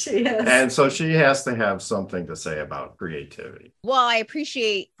program. She is. And so she has to have something to say about creativity. Well, I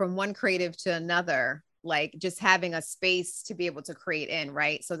appreciate from one creative to another, like just having a space to be able to create in,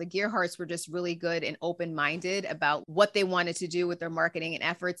 right? So the Gearharts were just really good and open-minded about what they wanted to do with their marketing and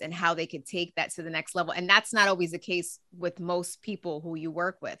efforts and how they could take that to the next level. And that's not always the case with most people who you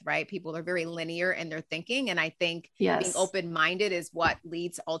work with, right? People are very linear in their thinking. And I think being open-minded is what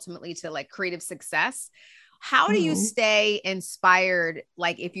leads ultimately to like creative success. How do you stay inspired?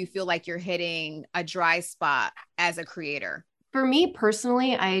 Like if you feel like you're hitting a dry spot as a creator? For me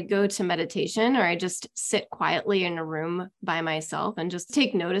personally, I go to meditation, or I just sit quietly in a room by myself and just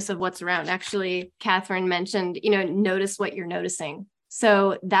take notice of what's around. Actually, Catherine mentioned, notice what you're noticing.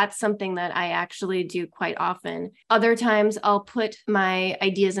 So that's something that I actually do quite often. Other times I'll put my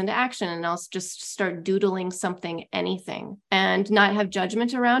ideas into action, and I'll just start doodling something, anything, and not have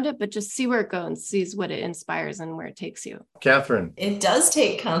judgment around it, but just see where it goes, sees what it inspires and where it takes you. Catherine. It does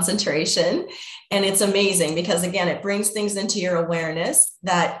take concentration, and it's amazing because, again, it brings things into your awareness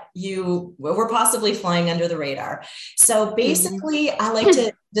that you were possibly flying under the radar. So basically, I like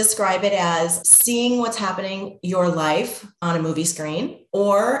to describe it as seeing what's happening your life on a movie screen,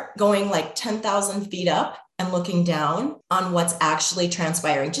 or going like 10,000 feet up and looking down on what's actually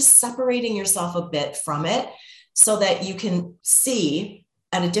transpiring, just separating yourself a bit from it so that you can see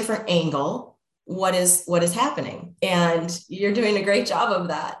at a different angle what is happening. And you're doing a great job of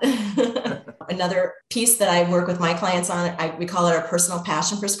that. Another piece that I work with my clients on, we call it our personal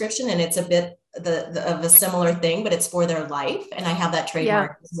passion prescription. And it's a bit of a similar thing, but it's for their life. And I have that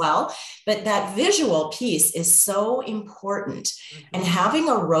trademark as well. But that visual piece is so important. And having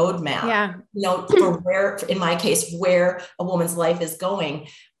a roadmap, for where, in my case, where a woman's life is going.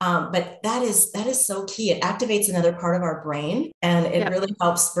 But that is so key. It activates another part of our brain, and it really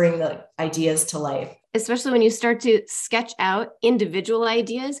helps bring the ideas to life. Especially when you start to sketch out individual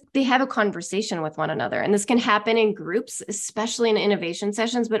ideas, they have a conversation with one another. And this can happen in groups, especially in innovation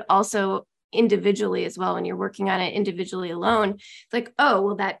sessions, but also individually as well. When you're working on it individually alone, it's like, oh,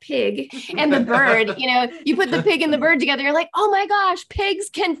 well, that pig and the bird, you put the pig and the bird together, you're like, oh my gosh, pigs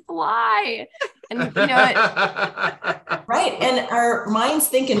can fly. And right. And our minds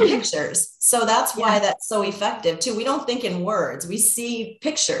think in pictures. So that's why that's so effective too. We don't think in words, we see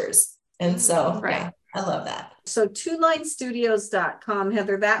pictures. And so I love that. So twolinestudios.com,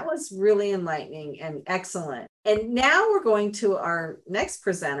 Heather, that was really enlightening and excellent. And now we're going to our next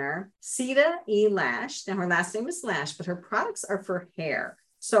presenter, Sita E. Lash. Now her last name is Lash, but her products are for hair.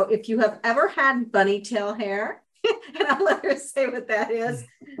 So if you have ever had bunny tail hair, and I'll let her say what that is,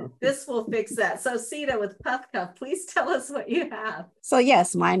 this will fix that. So Sita with Puff Cuff, please tell us what you have. So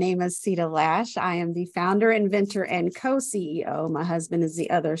yes, my name is Sita Lash. I am the founder, inventor, and co-CEO. My husband is the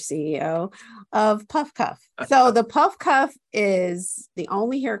other CEO of Puff Cuff. So the Puff Cuff is the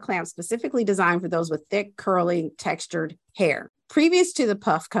only hair clamp specifically designed for those with thick, curly, textured hair. Previous to the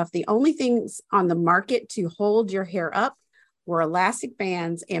Puff Cuff, the only things on the market to hold your hair up were elastic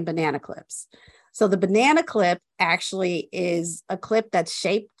bands and banana clips. So the banana clip actually is a clip that's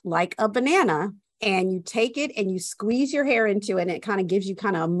shaped like a banana, and you take it and you squeeze your hair into it, and it kind of gives you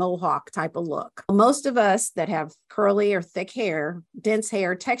kind of a mohawk type of look. Most of us that have curly or thick hair, dense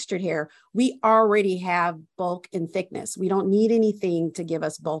hair, textured hair, we already have bulk and thickness. We don't need anything to give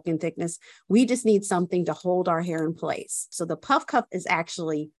us bulk and thickness. We just need something to hold our hair in place. So the Puff Cuff is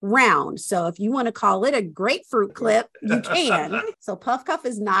actually round. So if you want to call it a grapefruit clip, you can. So Puff Cuff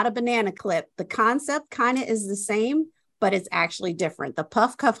is not a banana clip. The concept kind of is the same, but it's actually different. The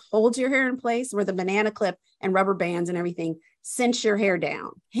Puff Cuff holds your hair in place, where the banana clip and rubber bands and everything cinch your hair down.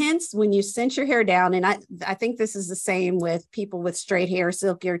 Hence, when you cinch your hair down, and I think this is the same with people with straight hair,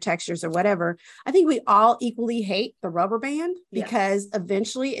 silkier textures or whatever, I think we all equally hate the rubber band because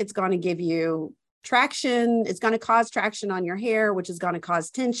eventually it's going to give you traction. It's going to cause traction on your hair, which is going to cause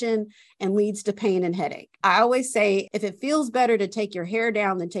tension and leads to pain and headache. I always say, if it feels better to take your hair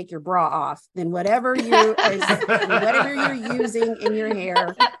down than take your bra off, then whatever you're using in your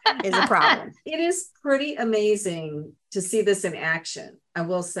hair is a problem. It is pretty amazing to see this in action, I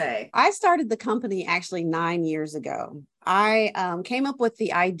will say. I started the company actually 9 years ago. I came up with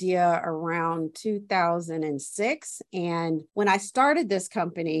the idea around 2006. And when I started this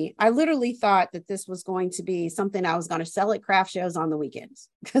company, I literally thought that this was going to be something I was going to sell at craft shows on the weekends,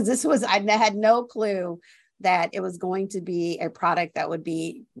 because I had no clue that it was going to be a product that would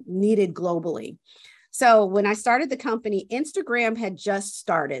be needed globally. So when I started the company, Instagram had just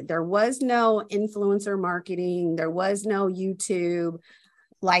started. There was no influencer marketing. There was no YouTube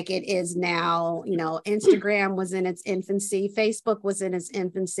like it is now. Instagram was in its infancy. Facebook was in its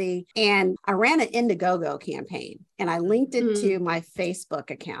infancy. And I ran an Indiegogo campaign, and I linked it to my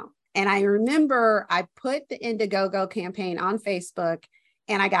Facebook account. And I remember I put the Indiegogo campaign on Facebook,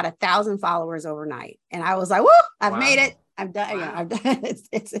 and I got 1,000 followers overnight. And I was like, woo, I've made it. I've done, I've done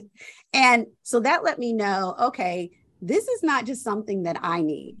it. And so that let me know, okay, this is not just something that I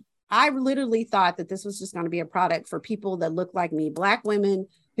need. I literally thought that this was just going to be a product for people that look like me, Black women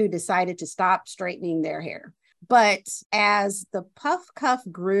who decided to stop straightening their hair. But as the Puff Cuff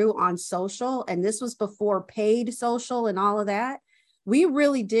grew on social, and this was before paid social and all of that, we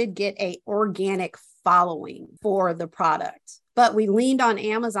really did get an organic following for the product. But we leaned on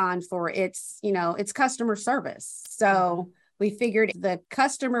Amazon for its customer service. So we figured the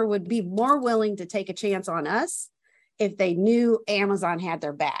customer would be more willing to take a chance on us if they knew Amazon had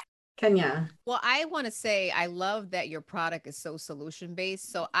their back. Kenya. Well, I want to say I love that your product is so solution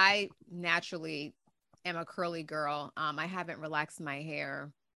based. So I naturally am a curly girl. I haven't relaxed my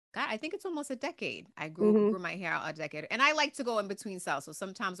hair. God, I think it's almost a decade. I grew my hair out a decade, and I like to go in between styles. So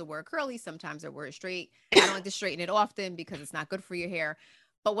sometimes I wear curly, sometimes I wear it straight. I don't like to straighten it often because it's not good for your hair.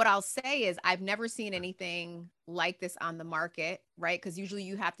 But what I'll say is I've never seen anything like this on the market, right? Because usually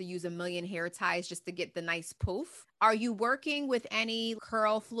you have to use 1 million hair ties just to get the nice poof. Are you working with any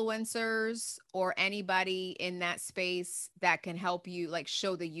curlfluencers or anybody in that space that can help you like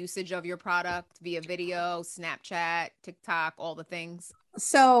show the usage of your product via video, Snapchat, TikTok, all the things?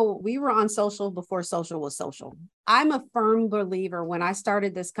 So we were on social before social was social. I'm a firm believer when I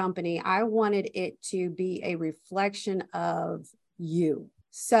started this company, I wanted it to be a reflection of you.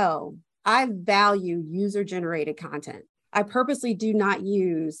 So I value user-generated content. I purposely do not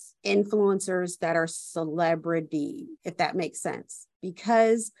use influencers that are celebrity, if that makes sense,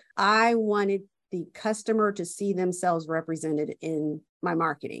 because I wanted the customer to see themselves represented in my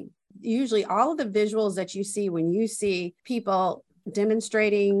marketing. Usually all of the visuals that you see when you see people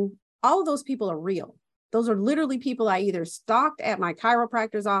demonstrating, all of those people are real. Those are literally people I either stalked at my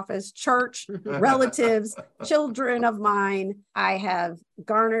chiropractor's office, church, relatives, children of mine. I have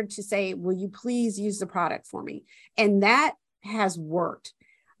garnered to say, will you please use the product for me? And that has worked.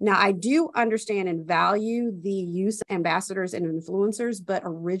 Now, I do understand and value the use of ambassadors and influencers, but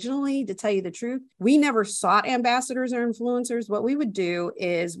originally, to tell you the truth, we never sought ambassadors or influencers. What we would do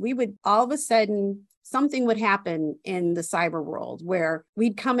is we would all of a sudden, something would happen in the cyber world where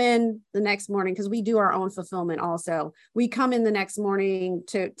we'd come in the next morning, because we do our own fulfillment also. We come in the next morning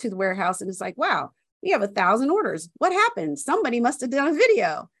to the warehouse and it's like, wow, we have 1,000 orders. What happened? Somebody must have done a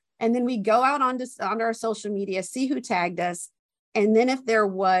video. And then we go out onto our social media, see who tagged us. And then if there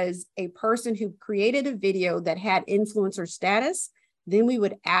was a person who created a video that had influencer status, then we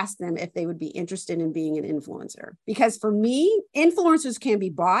would ask them if they would be interested in being an influencer. Because for me, influencers can be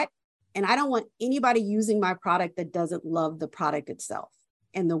bought. And I don't want anybody using my product that doesn't love the product itself.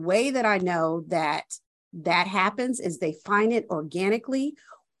 And the way that I know that that happens is they find it organically,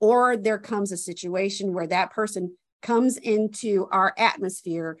 or there comes a situation where that person comes into our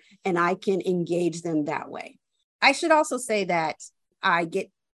atmosphere and I can engage them that way. I should also say that I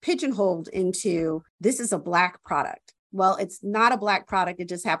get pigeonholed into this is a Black product. Well, it's not a Black product. It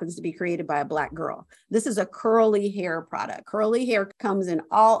just happens to be created by a Black girl. This is a curly hair product. Curly hair comes in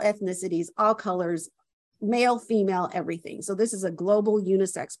all ethnicities, all colors, male, female, everything. So this is a global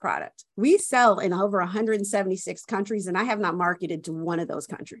unisex product. We sell in over 176 countries, and I have not marketed to one of those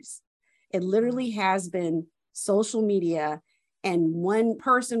countries. It literally has been social media and one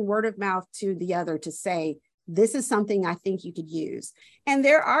person word of mouth to the other to say, this is something I think you could use. And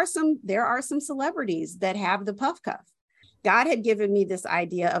there are some celebrities that have the puff cuff. God had given me this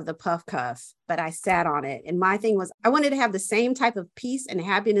idea of the puff cuff, but I sat on it. And my thing was, I wanted to have the same type of peace and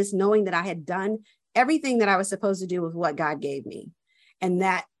happiness, knowing that I had done everything that I was supposed to do with what God gave me. And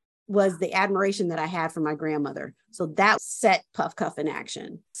that was the admiration that I had for my grandmother. So that set Puff Cuff in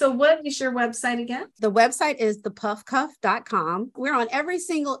action. So what is your website again? The website is thepuffcuff.com. We're on every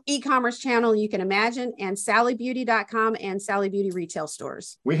single e-commerce channel you can imagine, and sallybeauty.com and Sally Beauty retail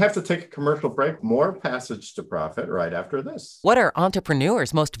stores. We have to take a commercial break. More Passage to Profit right after this. What are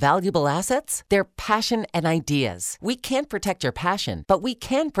entrepreneurs' most valuable assets? Their passion and ideas. We can't protect your passion, but we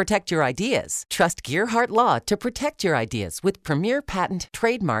can protect your ideas. Trust Gearhart Law to protect your ideas with premier patent,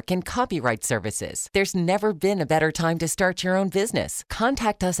 trademark, and copyright services. There's never been a better time to start your own business.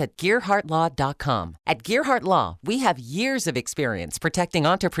 Contact us at GearhartLaw.com. At Gearhart Law, we have years of experience protecting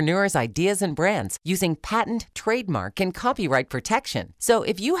entrepreneurs' ideas and brands using patent, trademark, and copyright protection. So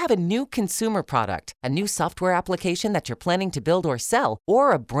if you have a new consumer product, a new software application that you're planning to build or sell,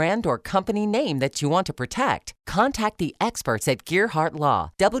 or a brand or company name that you want to protect, contact the experts at Gearhart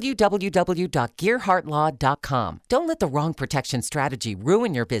Law. www.gearhartlaw.com. Don't let the wrong protection strategy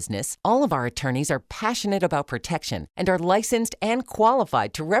ruin your business. All of our attorneys are passionate about protection and are licensed and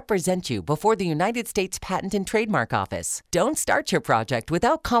qualified to represent you before the United States Patent and Trademark Office. Don't start your project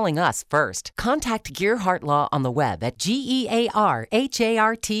without calling us first. Contact Gearhart Law on the web at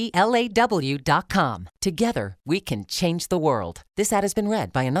GearhartLaw.com. Together, we can change the world. This ad has been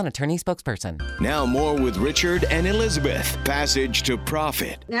read by a non-attorney spokesperson. Now more with Richard and Elizabeth. Passage to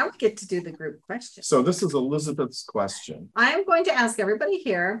Profit. Now we get to do the group question. So this is Elizabeth's question. I am going to ask everybody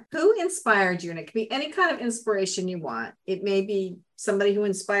here, who inspired you? And it could be any kind of inspiration you want. It may be somebody who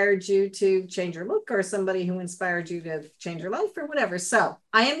inspired you to change your look, or somebody who inspired you to change your life, or whatever. So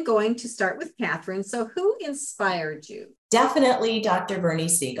I am going to start with Catherine. So who inspired you? Definitely Dr. Bernie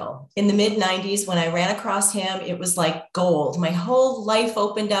Siegel. In the mid-90s, when I ran across him, it was like gold. My whole life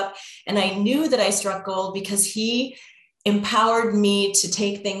opened up, and I knew that I struck gold because he empowered me to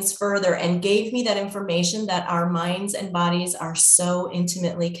take things further and gave me that information that our minds and bodies are so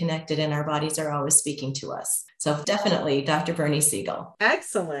intimately connected, and our bodies are always speaking to us. So definitely Dr. Bernie Siegel.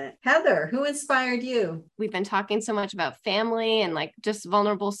 Excellent. Heather, who inspired you? We've been talking so much about family and like just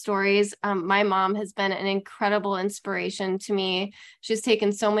vulnerable stories. My mom has been an incredible inspiration to me. She's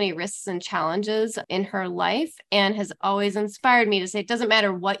taken so many risks and challenges in her life and has always inspired me to say, it doesn't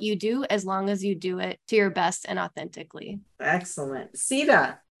matter what you do, as long as you do it to your best and authentically. Excellent.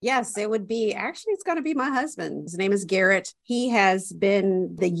 Sita. Yes, it would be. Actually, it's going to be my husband. His name is Garrett. He has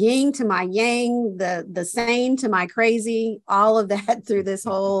been the yin to my yang, the sane to my crazy, all of that through this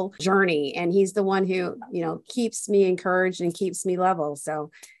whole journey. And he's the one who, keeps me encouraged and keeps me level.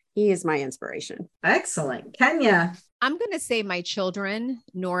 So he is my inspiration. Excellent. Kenya. I'm going to say my children,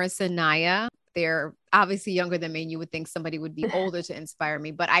 Norris and Naya. They're obviously younger than me, and you would think somebody would be older to inspire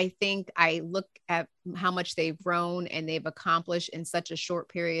me. But I think I look at how much they've grown and they've accomplished in such a short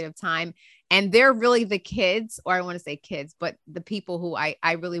period of time. And they're really the kids, or I don't want to say kids, but the people who I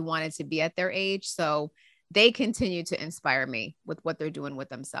really wanted to be at their age. So they continue to inspire me with what they're doing with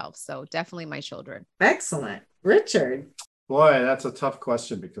themselves. So definitely my children. Excellent. Richard. Boy, that's a tough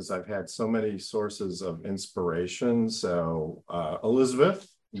question because I've had so many sources of inspiration. So Elizabeth,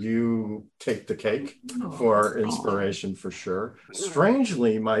 you take the cake for inspiration for sure.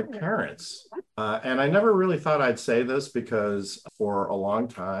 Strangely, my parents, and I never really thought I'd say this because for a long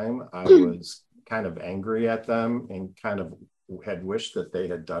time, I was kind of angry at them and kind of had wished that they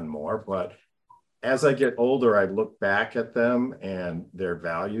had done more. But as I get older, I look back at them and their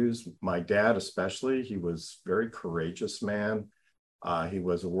values. My dad, especially, he was a very courageous man. He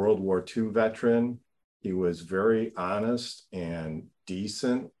was a World War II veteran. He was very honest and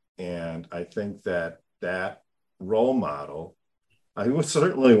decent. And I think that role model, he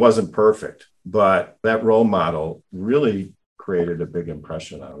certainly wasn't perfect, but that role model really created a big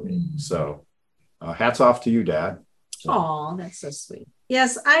impression on me. So hats off to you, Dad. Oh, that's so sweet.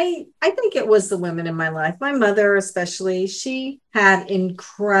 Yes, I think it was the women in my life. My mother, especially, she had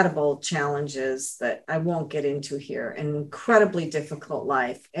incredible challenges that I won't get into here, an incredibly difficult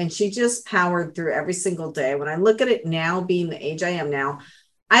life. And she just powered through every single day. When I look at it now, being the age I am now,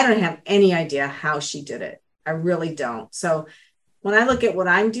 I don't have any idea how she did it. I really don't. So when I look at what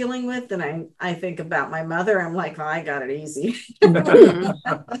I'm dealing with and I think about my mother, I'm like, oh, I got it easy.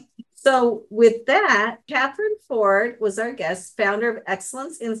 So with that, Catherine Ford was our guest, founder of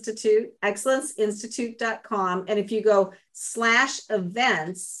Excellence Institute, excellenceinstitute.com. And if you go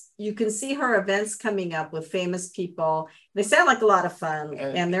 /events, you can see her events coming up with famous people. They sound like a lot of fun,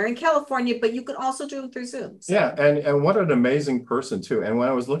 and they're in California, but you can also do them through Zoom. So. Yeah, and what an amazing person too. And when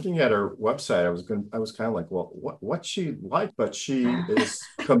I was looking at her website, I was kind of like, well, what's she like? But she is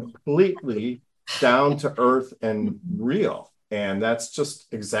completely down to earth and real. And that's just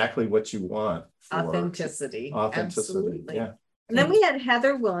exactly what you want. Authenticity. Absolutely. Yeah. And then we had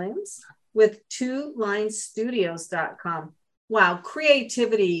Heather Williams with twolinestudios.com. Wow,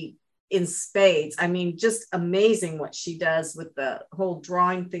 creativity in spades. I mean, just amazing what she does with the whole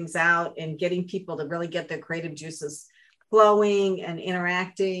drawing things out and getting people to really get their creative juices flowing and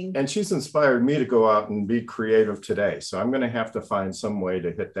interacting. And she's inspired me to go out and be creative today. So I'm going to have to find some way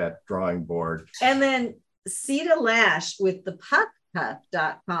to hit that drawing board. And then Sita Lash with the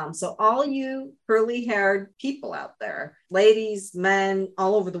puffpuff.com. So all you curly haired people out there, ladies, men,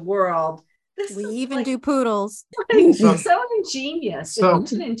 all over the world, we even do poodles. So ingenious.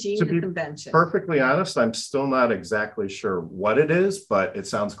 It's an ingenious convention. Perfectly honest, I'm still not exactly sure what it is, but it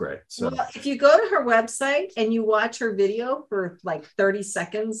sounds great. So well, if you go to her website and you watch her video for like 30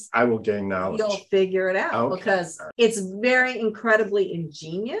 seconds, I will gain knowledge. You'll figure it out because it's very incredibly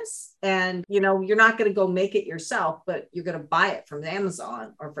ingenious. And, you're not going to go make it yourself, but you're going to buy it from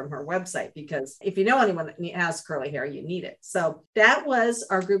Amazon or from her website, because if you know anyone that has curly hair, you need it. So that was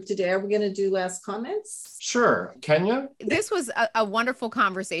our group today. Are we going to do last comments? Sure. Kenya? This was a wonderful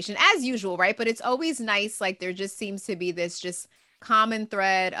conversation as usual, right? But it's always nice. Like there just seems to be this just common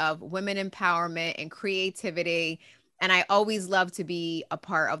thread of women empowerment and creativity. And I always love to be a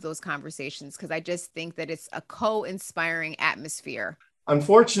part of those conversations because I just think that it's a co-inspiring atmosphere.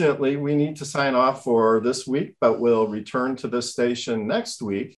 Unfortunately, we need to sign off for this week, but we'll return to this station next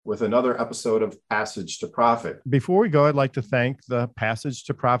week with another episode of Passage to Profit. Before we go, I'd like to thank the Passage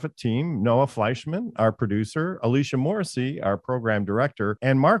to Profit team, Noah Fleischman, our producer, Alicia Morrissey, our program director,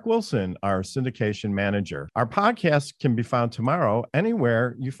 and Mark Wilson, our syndication manager. Our podcast can be found tomorrow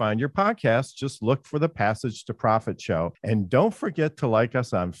anywhere you find your podcast. Just look for the Passage to Profit show. And don't forget to like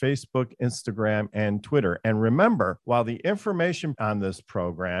us on Facebook, Instagram, and Twitter. And remember, while the information on this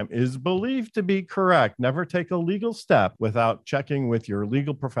program is believed to be correct, never take a legal step without checking with your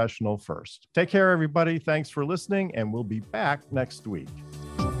legal professional first. Take care, everybody. Thanks for listening, and we'll be back next week.